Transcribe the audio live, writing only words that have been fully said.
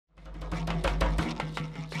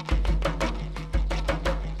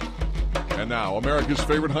And now, America's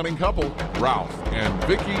favorite hunting couple, Ralph and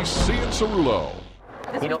Vicky Cianciarulo.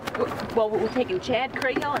 We're taking Chad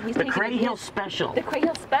Crahill, and he's taking the Crahill Special. The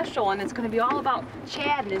Crahill Special, and it's going to be all about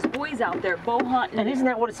Chad and his boys out there bow hunting. And isn't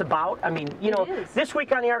that what it's about? I mean, you know, this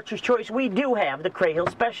week on the Archer's Choice, we do have the Crahill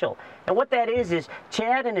Special. And what that is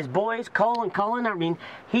Chad and his boys, Cole and Cullen, I mean,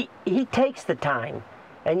 he takes the time.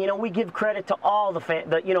 And, you know, we give credit to all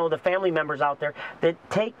the family members out there that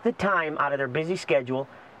take the time out of their busy schedule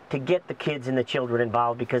to get the kids and the children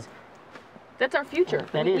involved, because that's our future.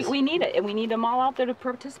 We need it, and we need them all out there to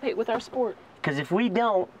participate with our sport. Because if we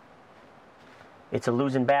don't, it's a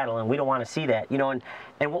losing battle, and we don't want to see that. You know, and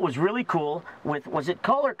what was really cool was it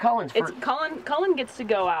Cole or Cullen's? It's Cullen. Cullen gets to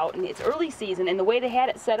go out, and it's early season, and the way they had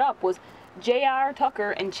it set up was J.R.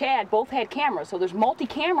 Tucker and Chad both had cameras, so there's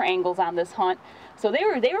multi-camera angles on this hunt. So they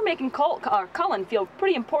were making Cullen feel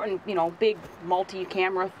pretty important. You know, big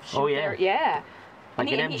multi-camera shoot. Oh yeah. There. Yeah. Like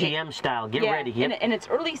an MGM style. Get ready. Yep. And it's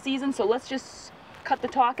early season, so let's just cut the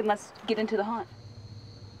talk and let's get into the hunt.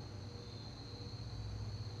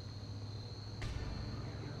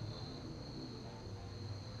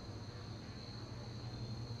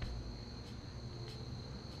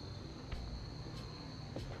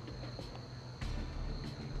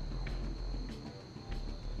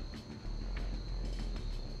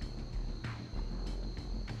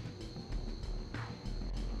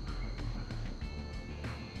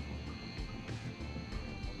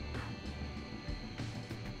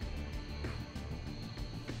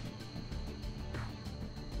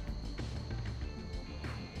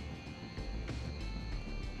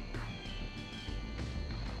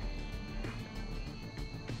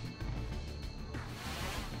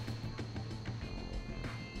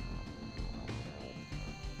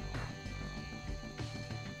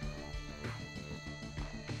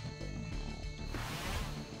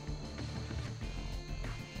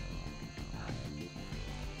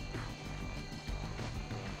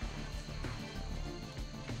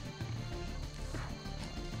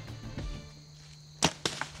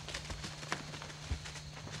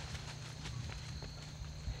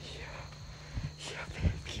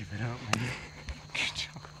 Keep it up, man. Good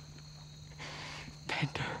job.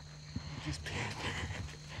 Panda. Just panda.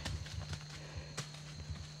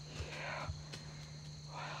 Yeah.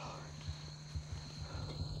 Wow.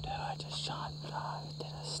 Dude, I just shot, did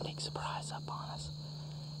a sneak surprise up on us.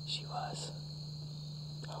 She was,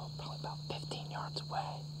 probably about 15 yards away.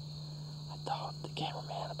 I thought the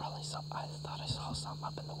cameraman I thought I saw something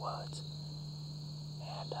up in the woods.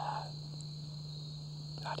 And,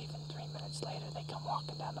 not even 3 minutes later, they come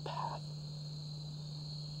walking down the path.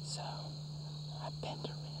 So, I pinned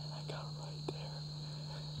her, man. I got her right there.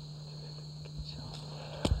 Good job.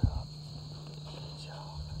 Good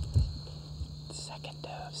job. Second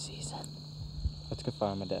doe of season. Let's go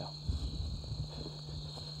find my doe.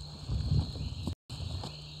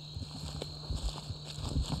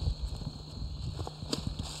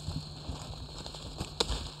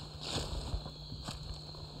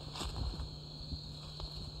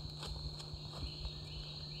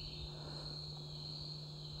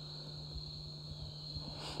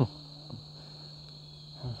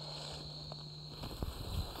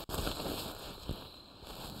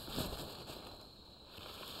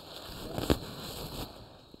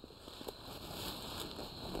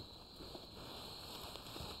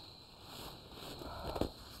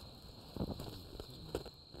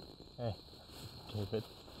 Hey, David.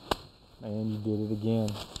 Man, you did it again.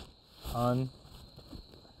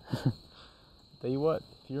 Tell you what,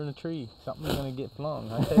 if you're in a tree, something's gonna get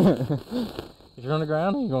flung. I tell you. If you're on the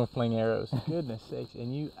ground, you're gonna fling arrows. Goodness sakes,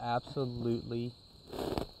 and you absolutely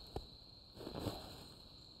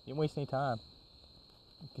didn't waste any time.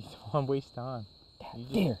 You don't want to waste time.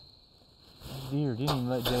 Deer. Deer. Didn't even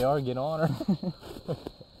let JR get on her.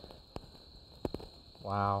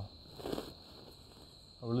 Wow.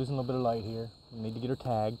 We're losing a little bit of light here. We need to get her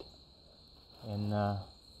tagged and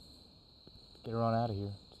get her on out of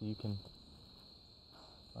here so you can,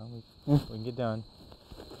 we can get done.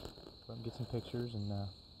 Go and get some pictures, and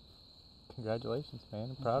congratulations,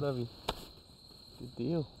 man. I'm proud of you. Good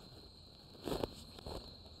deal.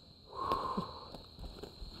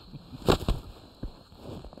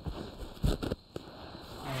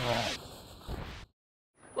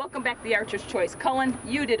 Welcome back to the Archer's Choice. Cullen,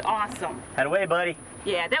 you did awesome. Head away, buddy.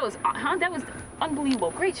 Yeah, that was unbelievable.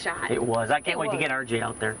 Great shot. It was. I can't wait to get RJ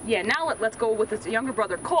out there. Yeah, now let's go with his younger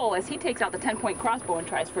brother Cole as he takes out the 10-point crossbow and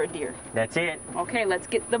tries for a deer. That's it. Okay, let's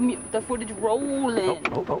get the footage rolling.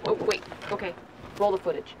 Oh, wait. Okay, roll the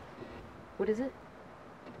footage. What is it?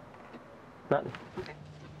 Nothing. Okay.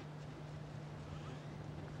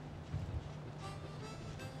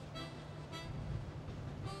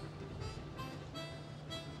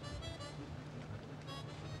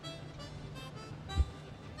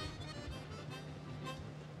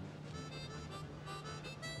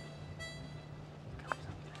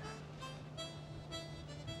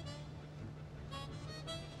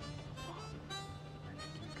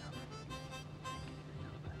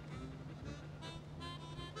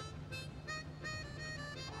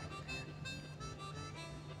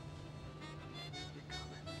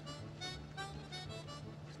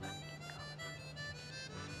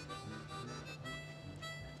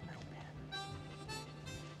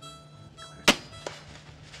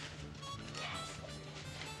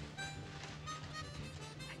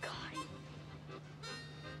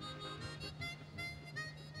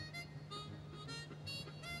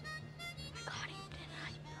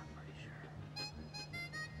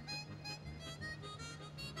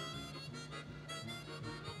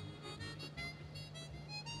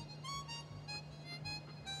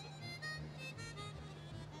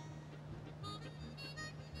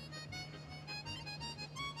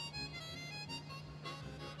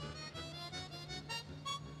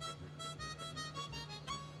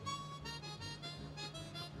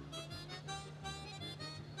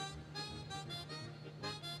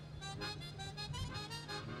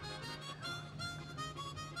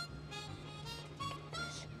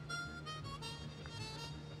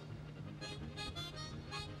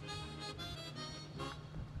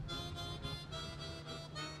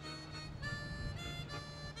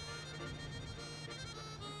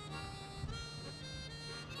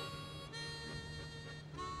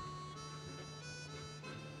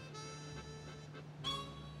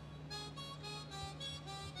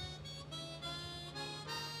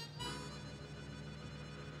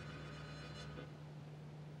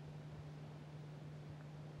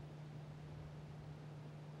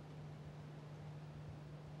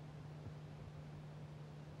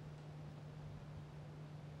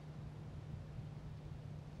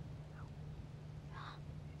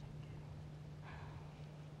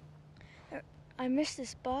 I missed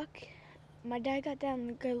this buck. My dad got down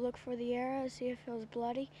to go look for the arrow, see if it was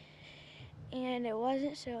bloody, and it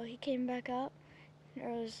wasn't, so he came back up. There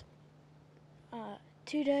was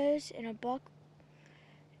 2 does and a buck,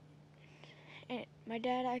 and my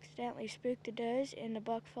dad accidentally spooked the does, and the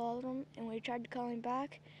buck followed him, and we tried to call him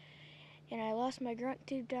back, and I lost my grunt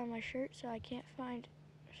tube down my shirt, so I can't find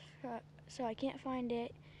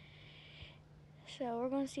it. So we're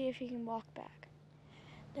going to see if he can walk back.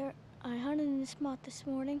 I hunted in this spot this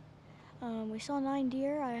morning. We saw 9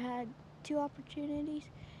 deer. I had 2 opportunities,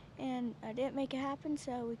 and I didn't make it happen,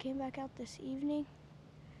 so we came back out this evening.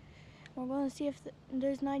 We're going to see if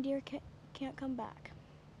those 9 deer can't come back.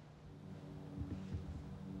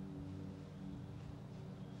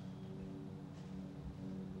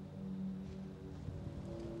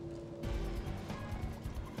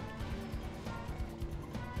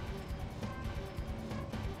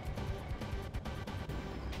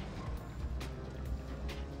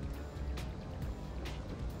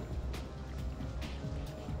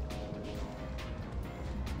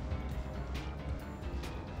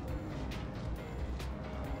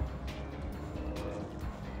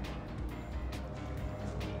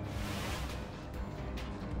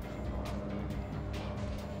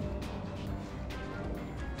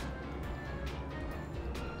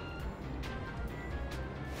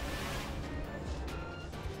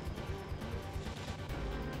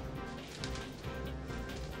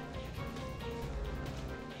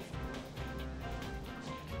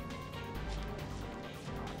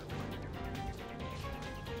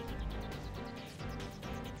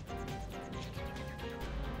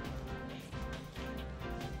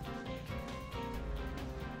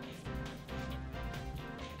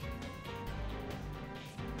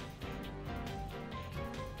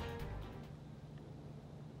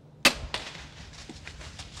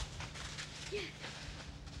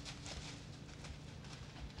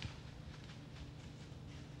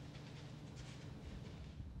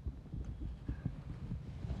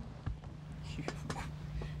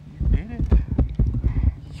 You did it.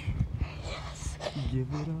 Yes. Give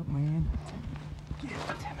it up, man. Give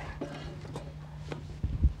it to me.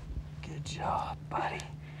 Good job, buddy.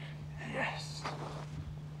 Yes.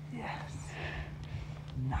 Yes.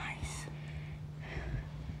 Nice.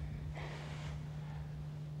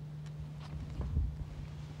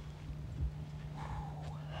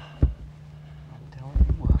 I'm telling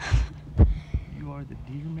you what. You are the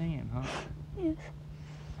deer man, huh? Yes.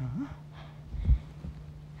 Uh-huh.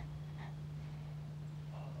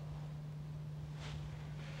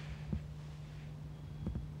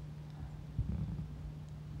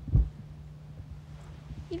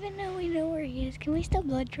 Even though we know where he is, can we still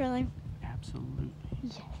blood trail him? Absolutely.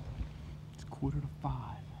 Yes. It's 4:45.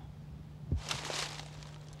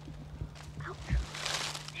 Ouch.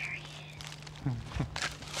 There he is.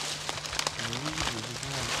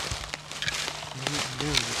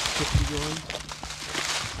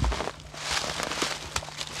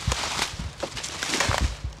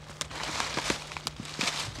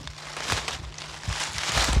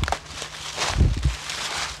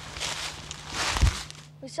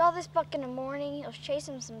 We saw this buck in the morning. He was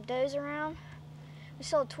chasing some does around. We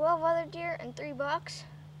saw 12 other deer and 3 bucks.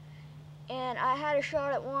 And I had a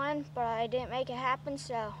shot at one, but I didn't make it happen,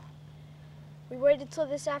 so we waited till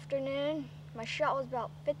this afternoon. My shot was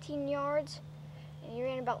about 15 yards, and he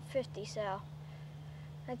ran about 50, so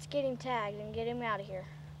let's get him tagged and get him out of here.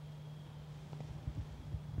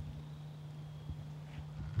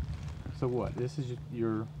 So what? This is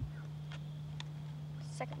your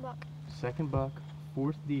Second buck. second buck,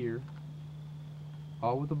 4th deer,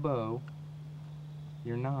 all with a bow.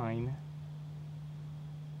 You're 9.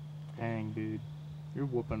 Dang, dude. You're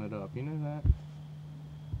whooping it up. You know that?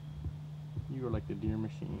 You are like the deer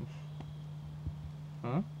machine.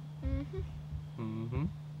 Huh? Mm-hmm. Mm-hmm.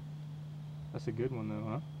 That's a good one,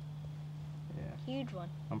 though, huh? Yeah. Huge one.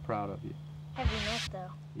 I'm proud of you. Heavy enough,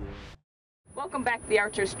 though. Yeah. Welcome back to the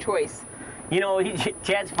Archer's Choice. You know,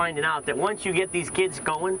 Chad's finding out that once you get these kids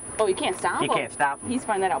going, Oh, you can't stop him? you can't stop them. He's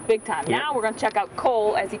finding that out big time. Yeah. Now we're going to check out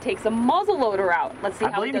Cole as he takes a muzzleloader out. Let's see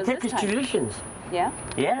I how he believe he does took this his time. traditions. Yeah?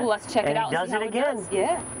 Yeah. Well, let's check And it out he and does see how it again. does.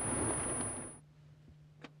 Yeah.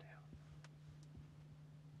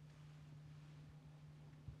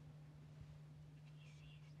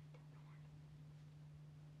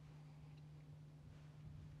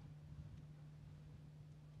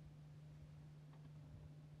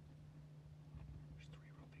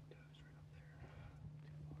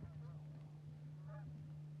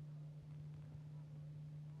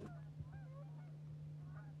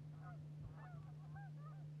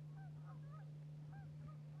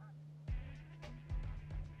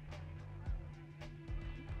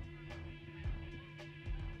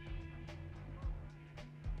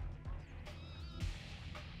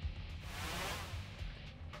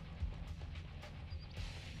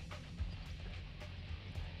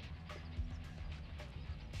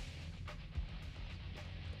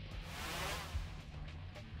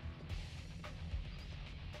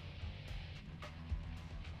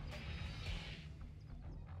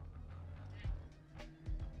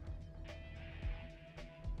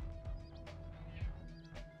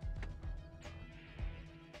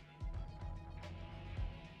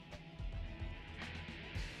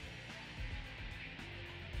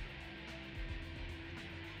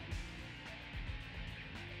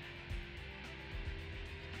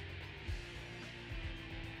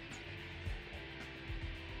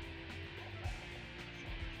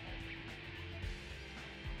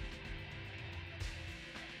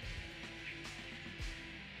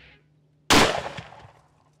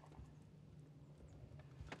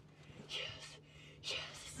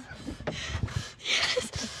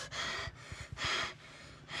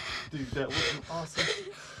 That was awesome.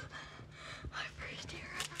 My first deer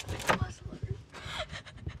ever. Muzzleloader.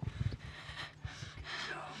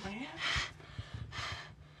 Oh, man.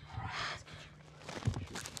 All right, let's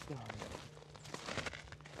get you done.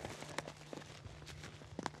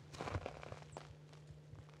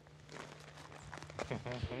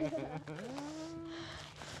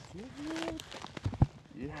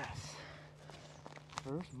 Yes.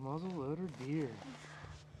 First muzzleloader deer.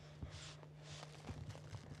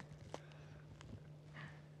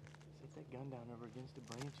 Set that gun down over against the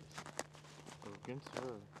branches. Or against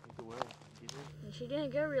her. Either way. Get her. And she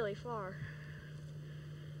didn't go really far.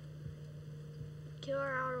 Kill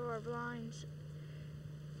her out of our blinds.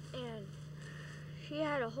 And she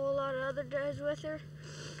had a whole lot of other does with her,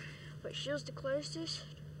 but she was the closest.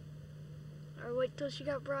 I waited till she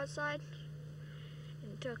got broadside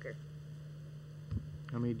and took her.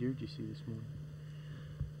 How many deer did you see this morning?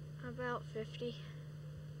 About 50.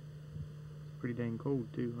 Pretty dang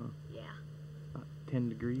cold too, huh? Yeah. About 10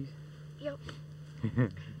 degrees. Yep.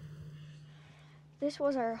 This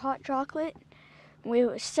was our hot chocolate.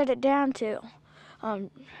 We set it down to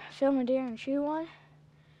film a deer and chew one.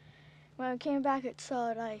 When we came back, it's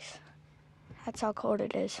solid ice. That's how cold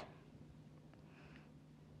it is.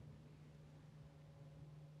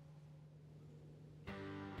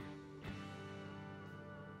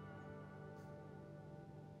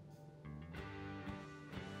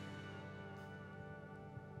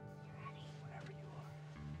 Whenever you are.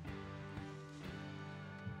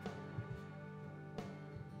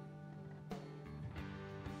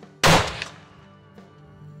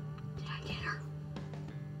 Did I get her?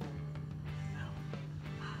 No.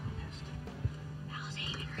 Missed. I was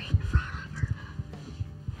aiming right in front of her.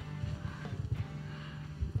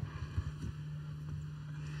 I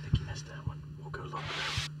think you missed that one. We'll go look.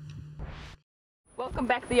 Welcome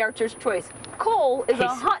back to the Archer's Choice. Cole is a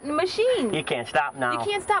hunting machine. You can't stop now. You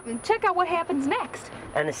can't stop him. Check out what happens next.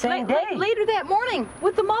 And the same day. Later that morning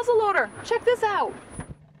with the muzzleloader. Check this out.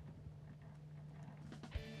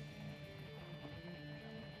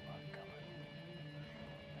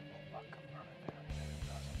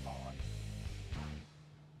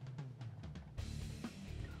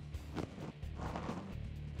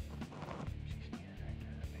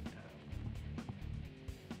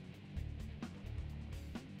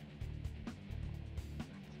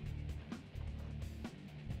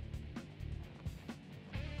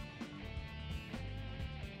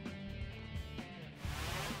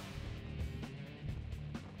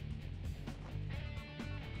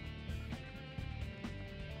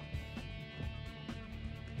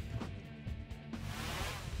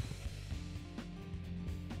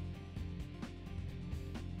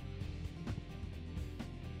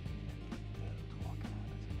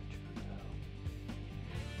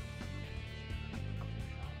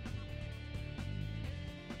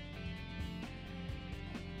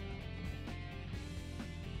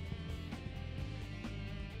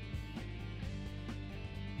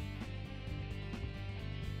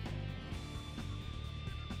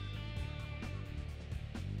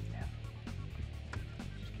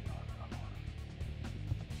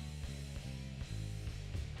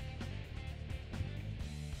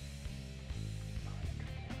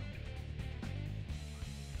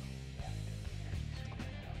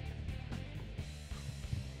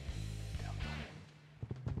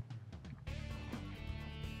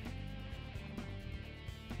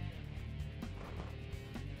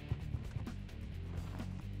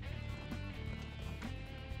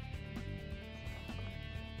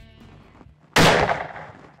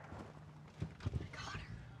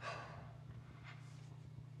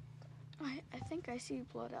 I think I see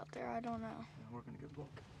blood out there. I don't know. Yeah, we're gonna go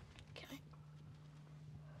look. Okay.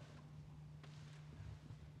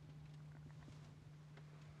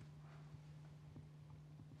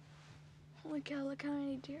 Holy cow, look how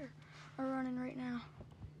many deer are running right now.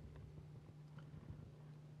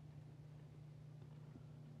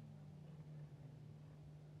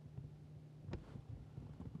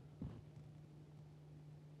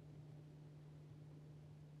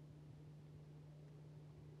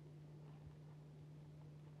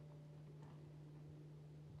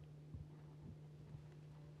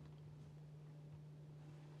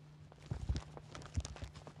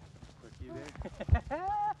 You there?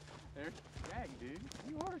 There's the drag, dude.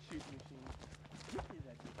 You are a shooting machine. You did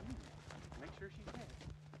that, didn't you? Make sure she's dead.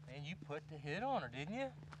 And you put the hit on her, didn't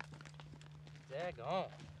you?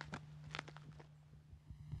 Daggone.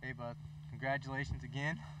 Hey, bud. Congratulations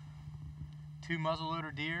again. 2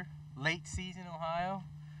 muzzleloader deer, late season Ohio.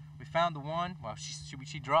 We found the one. Well,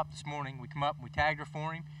 she dropped this morning. We come up and we tagged her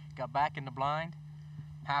for him. Got back in the blind.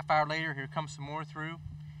 Half hour later, here comes some more through.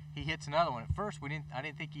 he hits another one. At first, I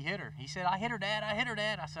didn't think he hit her. He said, "I hit her, Dad. I hit her,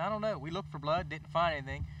 Dad." I said, "I don't know." We looked for blood, didn't find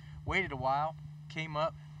anything. Waited a while, came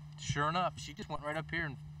up. Sure enough, she just went right up here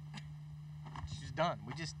and she's done.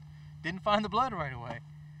 We just didn't find the blood right away.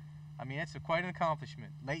 I mean, it's quite an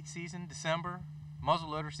accomplishment. Late season, December,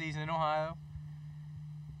 muzzleloader season in Ohio.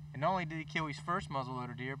 And not only did he kill his first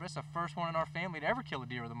muzzleloader deer, but it's the first one in our family to ever kill a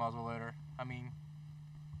deer with a muzzleloader. I mean,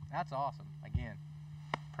 that's awesome. Again,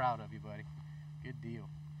 proud of you, buddy. Good deal.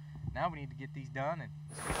 Now we need to get these done.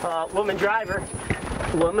 And woman driver,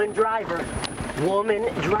 woman driver,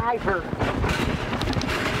 woman driver.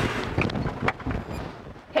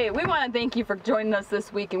 Hey, we want to thank you for joining us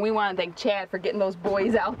this week, and we want to thank Chad for getting those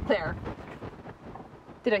boys out there.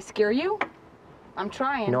 Did I scare you? I'm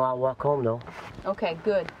trying. No, I'll walk home though. Okay,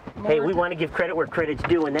 good. Hey, we want to give credit where credit's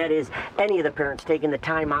due, and that is any of the parents taking the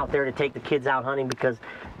time out there to take the kids out hunting, because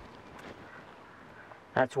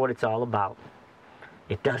that's what it's all about.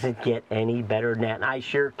 It doesn't get any better than that, and I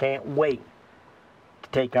sure can't wait to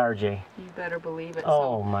take RJ. You better believe it.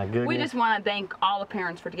 Oh, my goodness. We just want to thank all the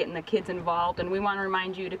parents for getting the kids involved, and we want to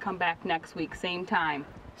remind you to come back next week, same time.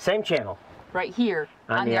 Same channel. Right here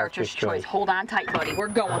on the Archer's Choice. Hold on tight, buddy. We're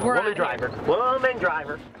going. We're Woman on driver. Woman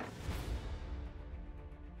driver.